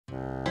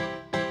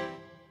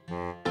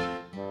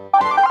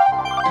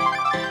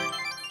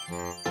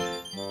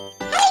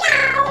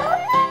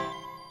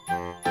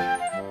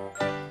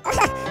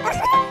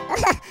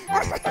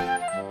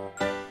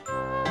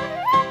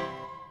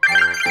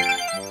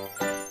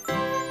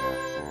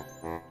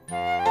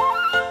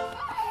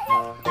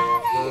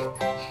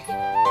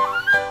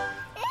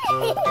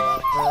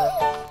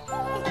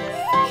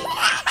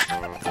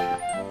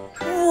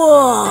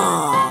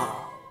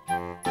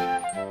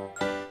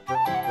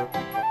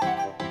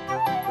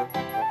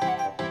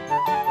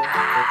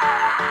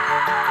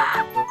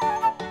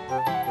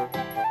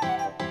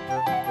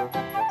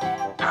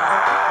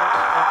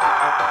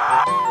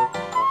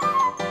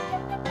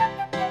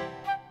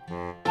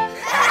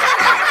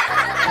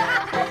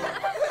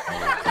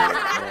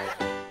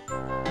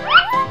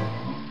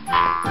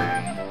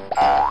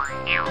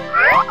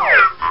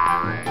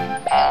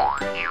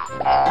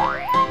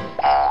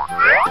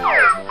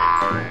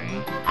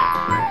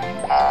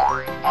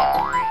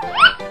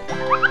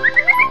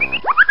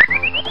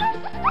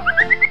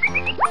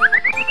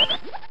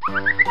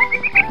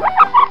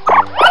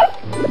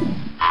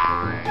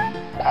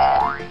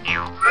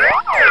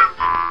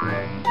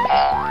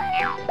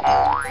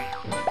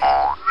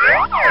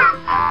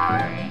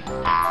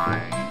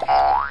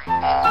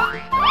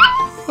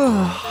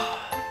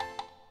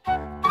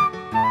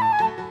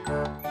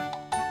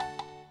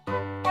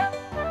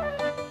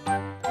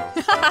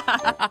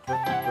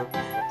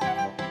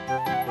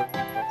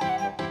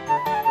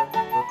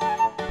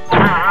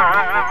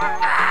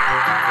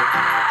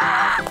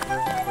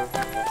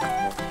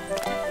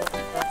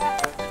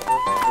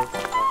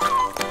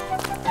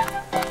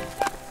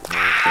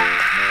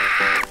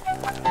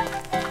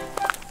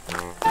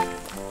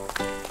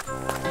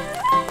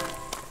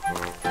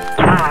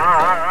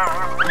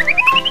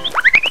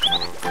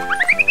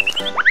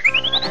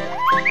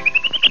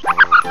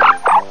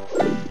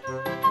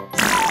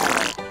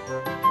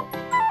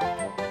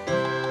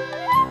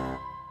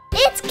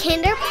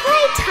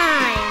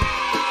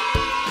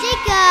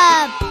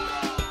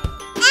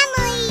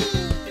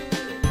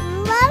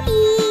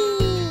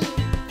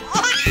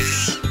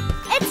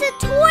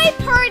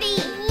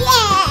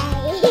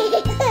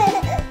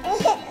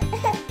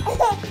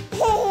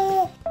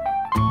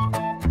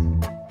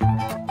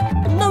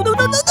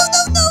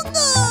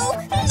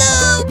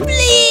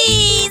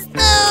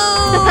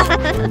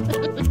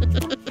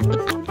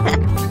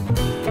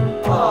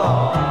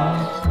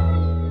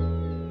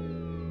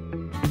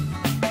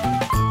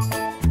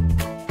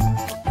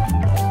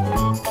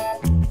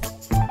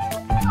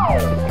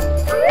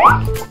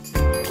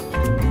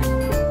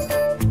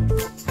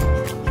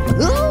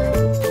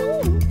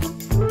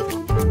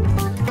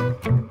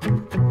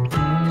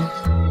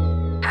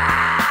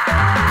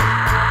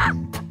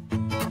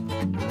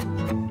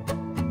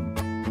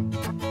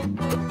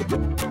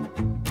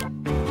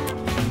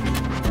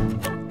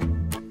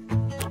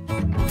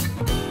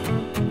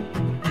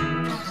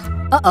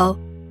Uh-oh.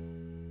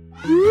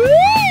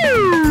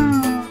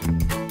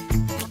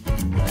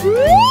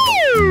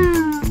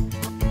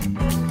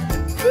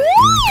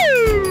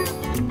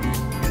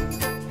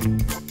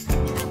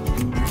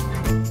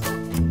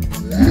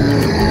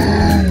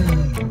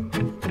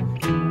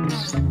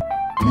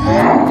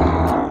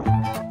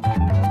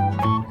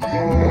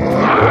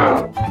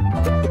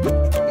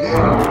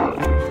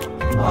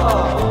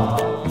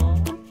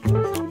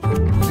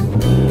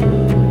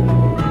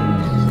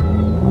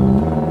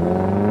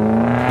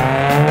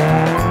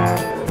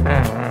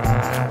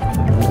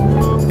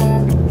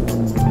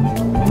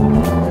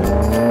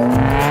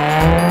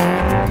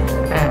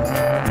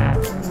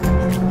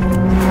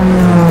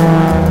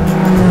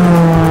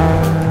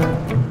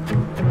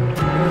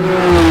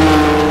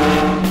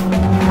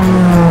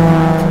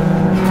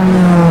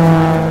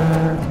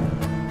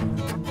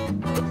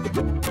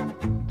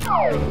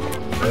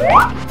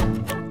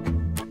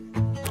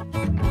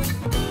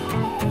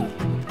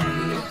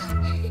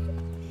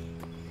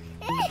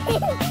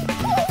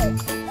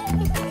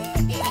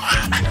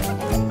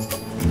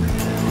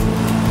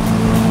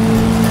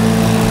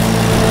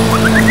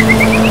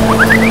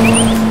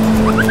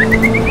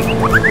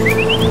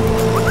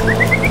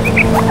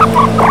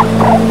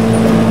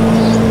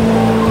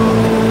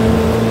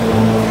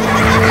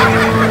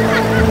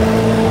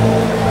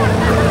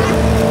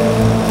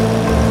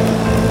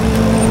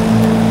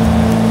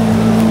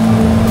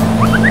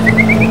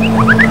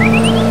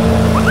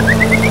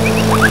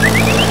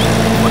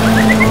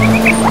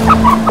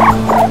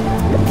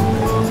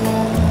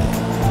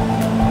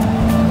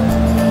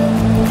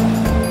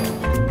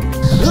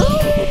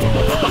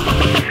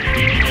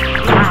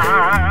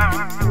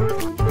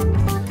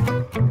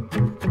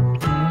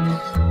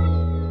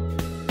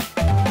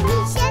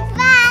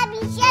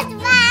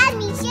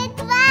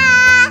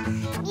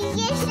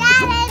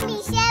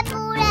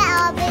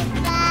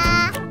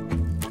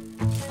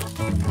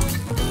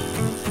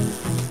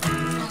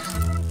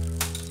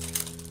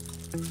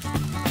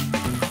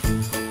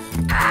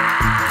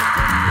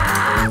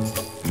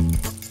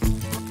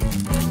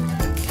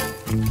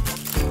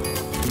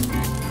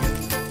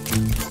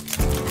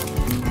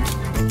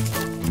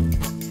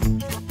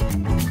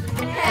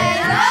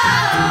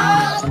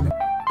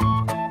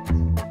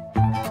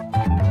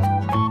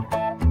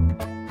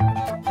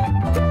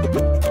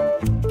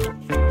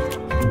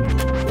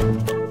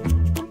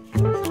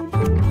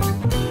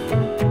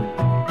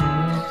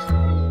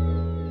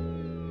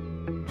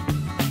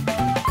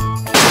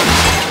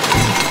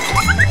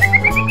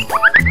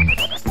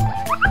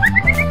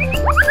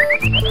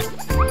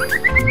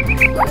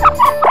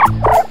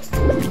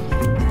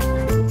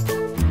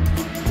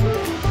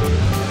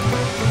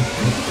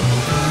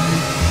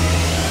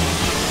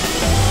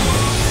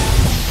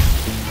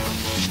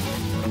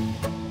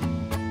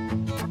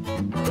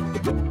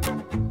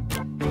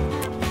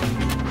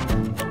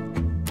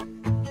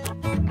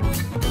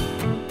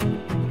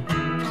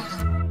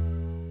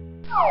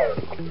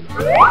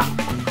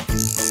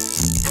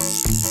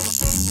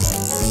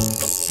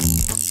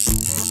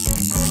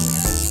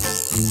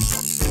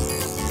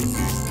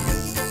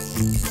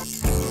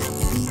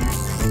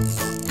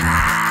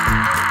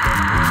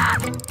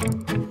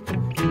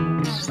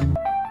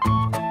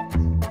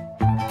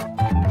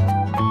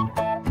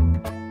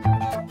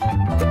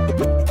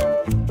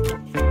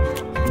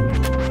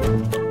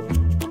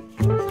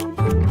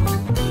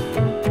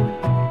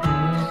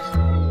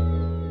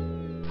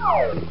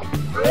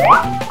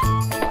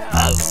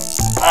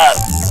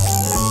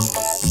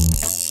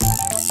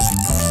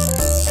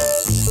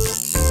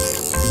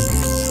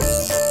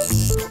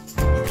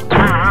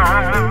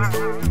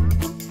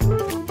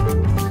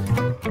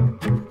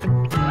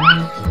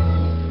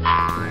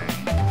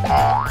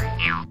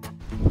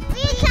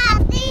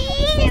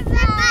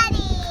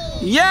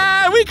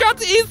 Yeah, we got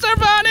the Easter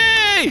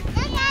Bunny!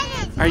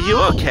 Are you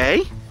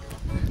okay?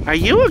 Are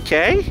you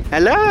okay?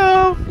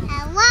 Hello?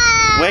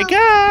 Hello? Wake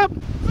up!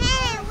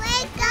 Hey,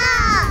 wake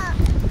up!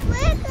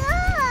 Wake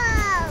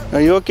up!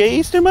 Are you okay,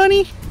 Easter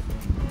Bunny?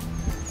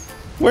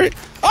 Where?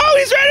 Oh,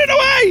 he's running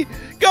away!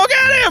 Go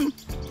get him!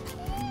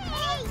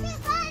 Hey, Easter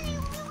Bunny,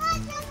 we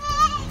want your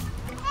egg!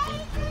 Hey,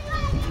 Easter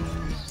Bunny!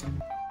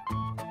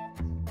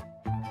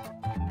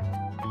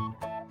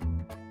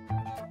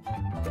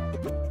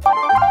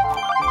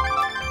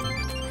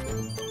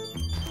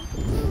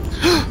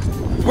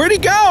 Where'd he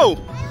go?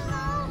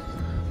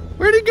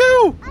 Where'd he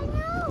go? I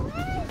know,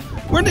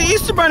 Where'd the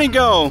Easter Bunny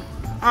go?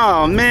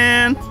 Oh,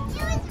 man. It was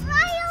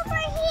right over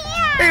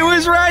here! It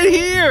was right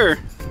here.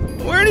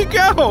 Where'd he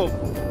go?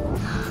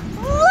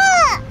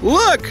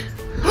 Look!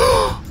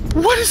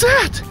 What is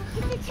that?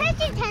 It's a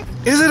treasure chest.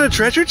 Is it a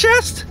treasure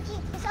chest?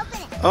 Let's open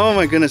it. Oh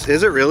my goodness,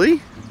 is it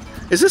really?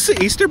 Is this the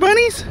Easter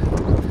bunnies?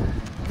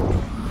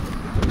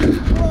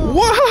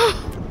 Whoa!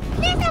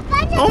 There's a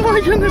bunch of Oh my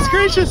goodness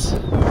gracious!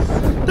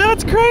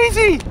 That's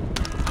crazy!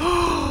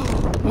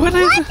 What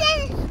is it?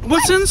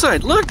 What's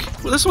inside? Look,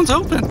 this one's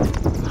open.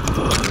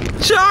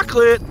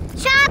 Chocolate!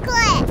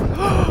 Chocolate!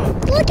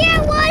 Look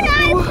at what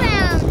I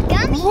found.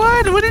 Gummy.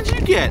 What did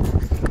you get?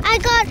 I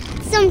got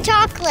some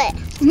chocolate.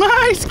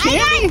 Nice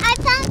candy! I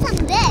found some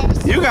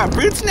this. You got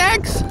fruit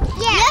snacks? Yeah.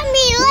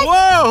 Yummy, look.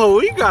 Whoa,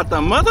 we got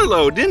the mother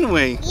load, didn't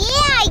we? Yeah,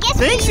 I guess.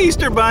 Thanks,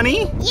 Easter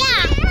Bunny.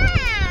 Yeah.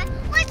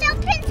 Let's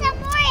open some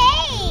more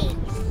eggs.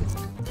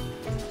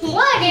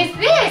 What is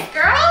this,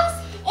 girls?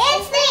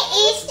 It's the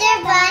Easter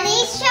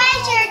Bunny's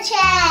treasure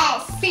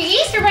chest. The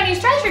Easter Bunny's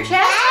treasure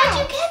chest? How'd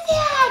you get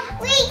that?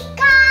 We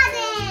got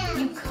him.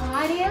 You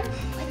caught him?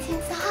 What's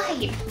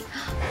inside?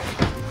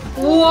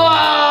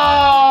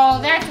 Whoa,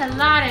 that's a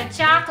lot of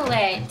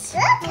chocolate.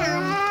 Look,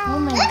 Oh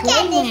my look at this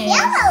goodness.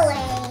 yellow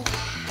egg.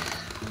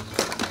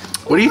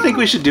 What do you think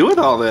we should do with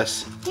all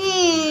this? Maybe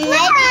eat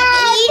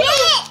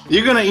it.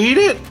 You gonna eat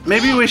it?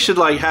 Maybe we should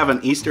like have an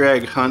Easter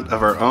egg hunt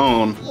of our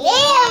own.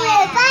 Yeah,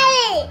 we're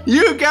bunny.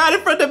 You got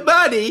it from the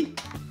bunny.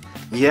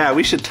 Yeah,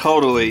 we should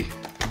totally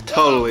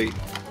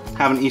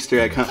have an Easter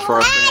egg hunt for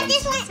our Ah, friends.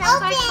 this one's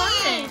Sounds like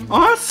open.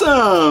 fun.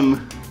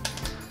 Awesome.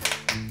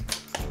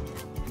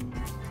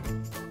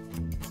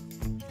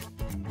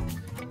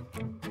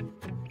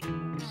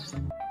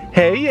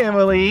 Hey,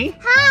 Emily.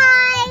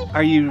 Hi.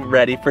 Are you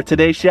ready for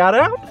today's shout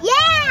out?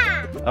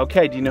 Yeah.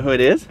 Okay, do you know who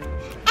it is?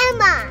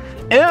 Emma.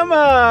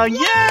 Emma!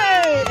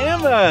 Yay!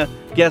 Emma!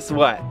 Guess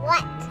what?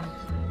 What?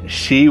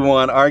 She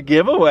won our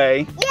giveaway.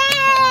 Yay!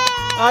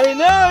 I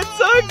know, it's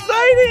so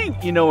exciting!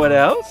 You know what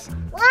else?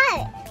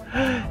 What?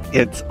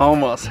 It's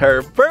almost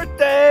her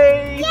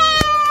birthday! Yay!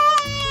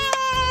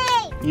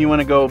 You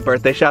want to go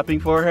birthday shopping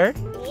for her?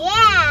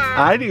 Yeah.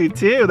 I do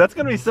too. That's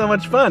going to be so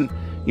much fun.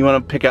 You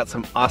want to pick out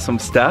some awesome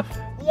stuff?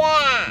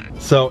 Yeah.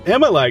 So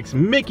Emma likes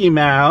Mickey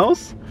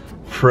Mouse,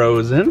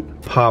 Frozen,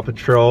 Paw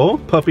Patrol,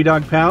 Puppy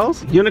Dog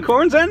Pals,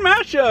 Unicorns, and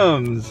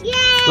Mash'ems. Yay!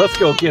 Let's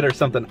go get her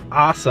something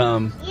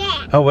awesome.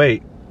 Yeah. Oh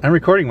wait, I'm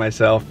recording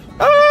myself.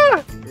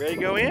 Ah! You ready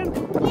to go in?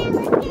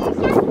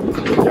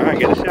 All right,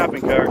 get a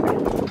shopping cart.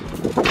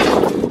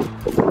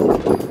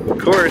 Of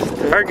course,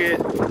 Target,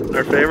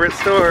 our favorite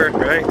store,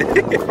 right? Look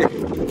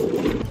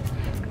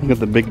at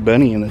the big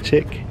bunny and the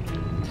chick.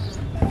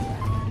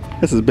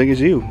 That's as big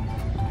as you.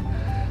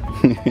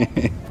 I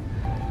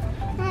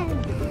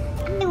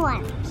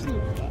want to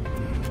keep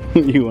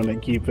it. You want to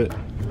keep it.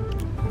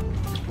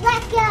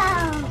 Let's go.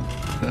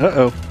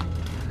 Uh-oh.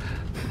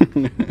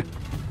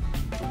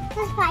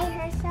 Let's buy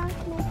her some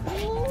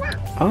Minnie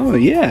Mouse. Oh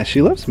yeah,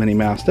 she loves Minnie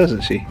Mouse,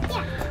 doesn't she?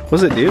 Yeah.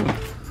 What's it do?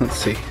 Let's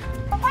see.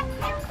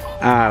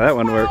 Ah, that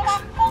one works.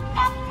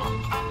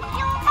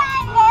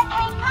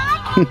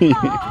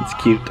 It's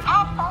cute.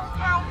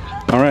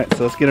 Alright,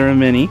 so let's get her a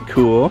mini.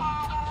 Cool.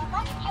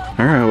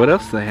 Alright, what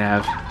else do they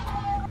have?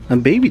 A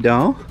baby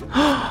doll.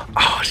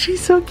 Oh, she's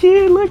so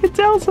cute. Look, it's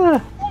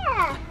Elsa.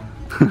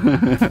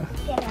 Yeah.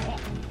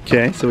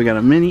 Okay, so we got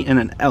a Minnie and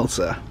an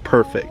Elsa.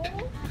 Perfect.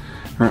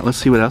 Alright, let's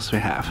see what else we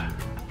have.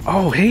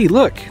 Oh, hey,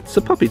 look. It's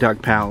the Puppy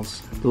Dog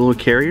Pals. The little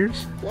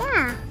carriers.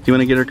 Yeah. Do you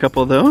want to get her a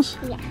couple of those?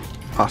 Yeah.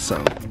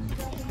 Awesome.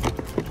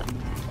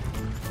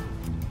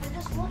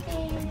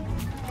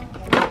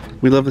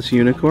 We love this I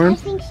unicorn.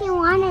 think she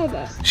wanted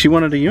it. She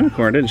wanted a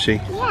unicorn, didn't she?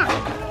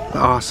 Yeah.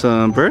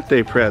 Awesome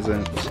birthday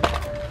present.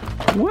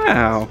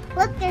 Wow.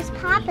 Look, there's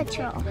Paw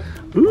Patrol.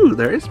 Ooh,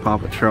 there is Paw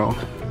Patrol.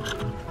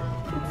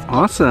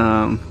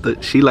 Awesome.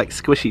 She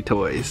likes squishy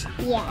toys.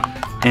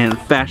 Yeah. And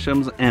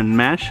Fash'ems and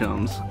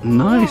Mash'ems.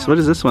 Nice. What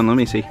is this one? Let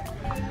me see.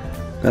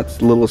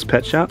 That's Littlest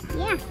Pet Shop?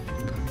 Yeah.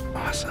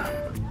 Awesome.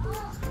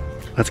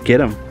 Let's get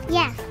them.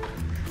 Yeah.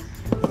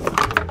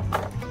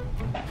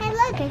 Hey,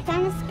 look, I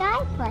found a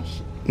sky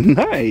plush.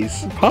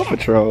 Nice. Paw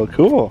Patrol.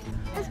 Cool.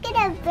 Let's get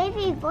a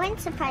baby born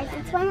surprise.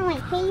 It's one of my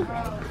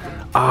favorites.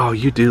 Oh,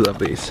 you do love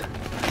these.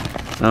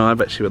 Oh, I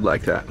bet she would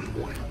like that.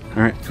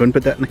 All right, go and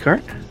put that in the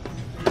cart.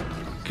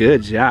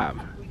 Good job.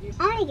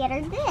 I want to get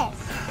her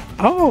this.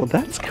 Oh,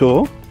 that's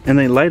cool. And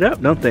they light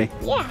up, don't they?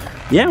 Yeah.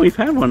 Yeah, we've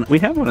had one. We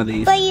have one of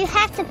these. But you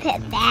have to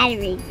put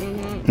batteries in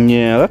it.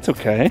 Yeah, that's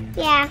okay.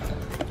 Yeah.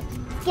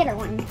 Get her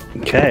one.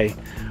 Okay.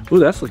 Ooh,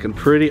 that's looking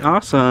pretty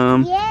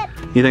awesome. Yep.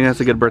 You think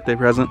that's a good birthday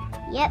present?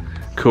 Yep.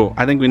 Cool.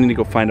 I think we need to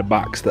go find a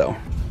box though.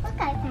 Look,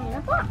 I found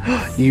a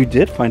box. You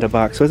did find a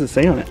box. What does it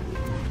say on it?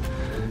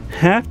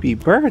 Happy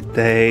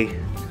birthday.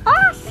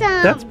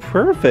 Awesome. That's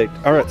perfect.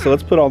 All right, so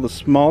let's put all the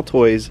small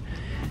toys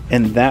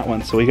in that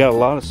one. So we got a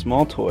lot of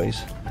small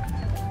toys.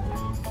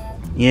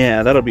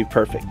 Yeah, that'll be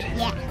perfect.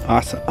 Yeah.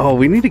 Awesome. Oh,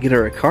 we need to get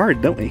her a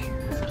card, don't we?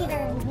 Let's get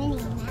her a Minnie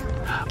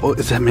Mouse. Oh,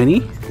 is that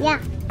Minnie?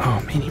 Yeah.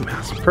 Oh, Minnie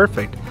Mouse.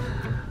 Perfect.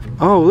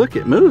 Oh, look,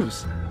 it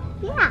moves.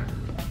 Yeah.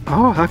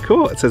 Oh, how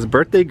cool. It says,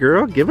 birthday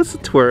girl, give us a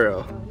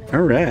twirl.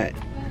 All right.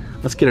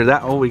 Let's get her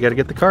that. Oh, we got to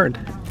get the card.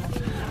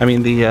 I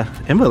mean, the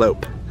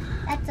envelope.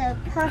 That's a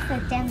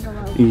perfect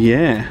envelope.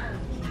 Yeah.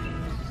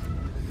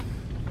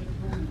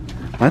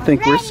 I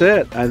think we're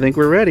set. I think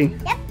we're ready.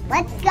 Yep,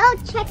 let's go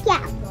check it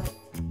out.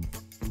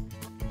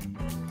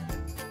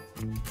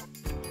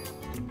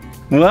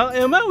 Well,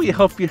 Emma, we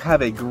hope you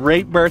have a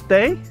great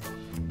birthday.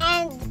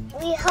 And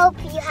we hope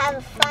you have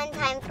a fun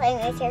time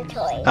playing with your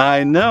toys.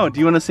 I know. Do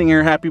you want to sing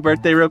her happy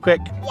birthday real quick?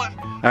 Yeah.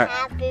 All right.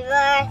 Happy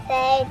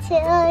birthday to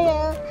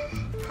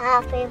you.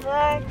 Happy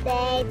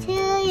birthday to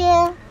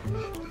you.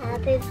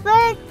 Happy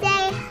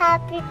birthday,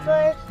 happy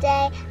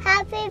birthday,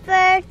 happy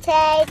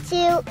birthday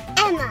to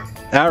Emma.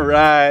 All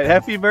right.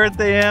 Happy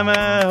birthday,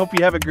 Emma. Hope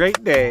you have a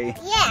great day.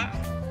 Yeah.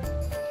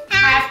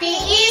 Happy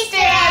Easter,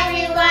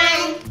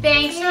 everyone.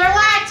 Thanks for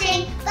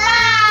watching.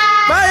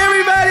 Bye. Bye,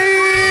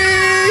 everybody.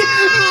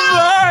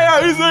 Bye,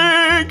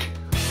 Isaac.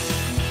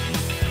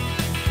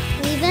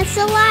 Leave us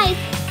a like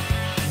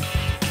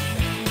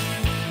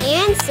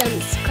and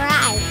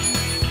subscribe.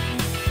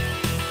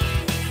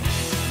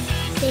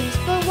 Thanks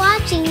for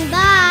watching. Bye.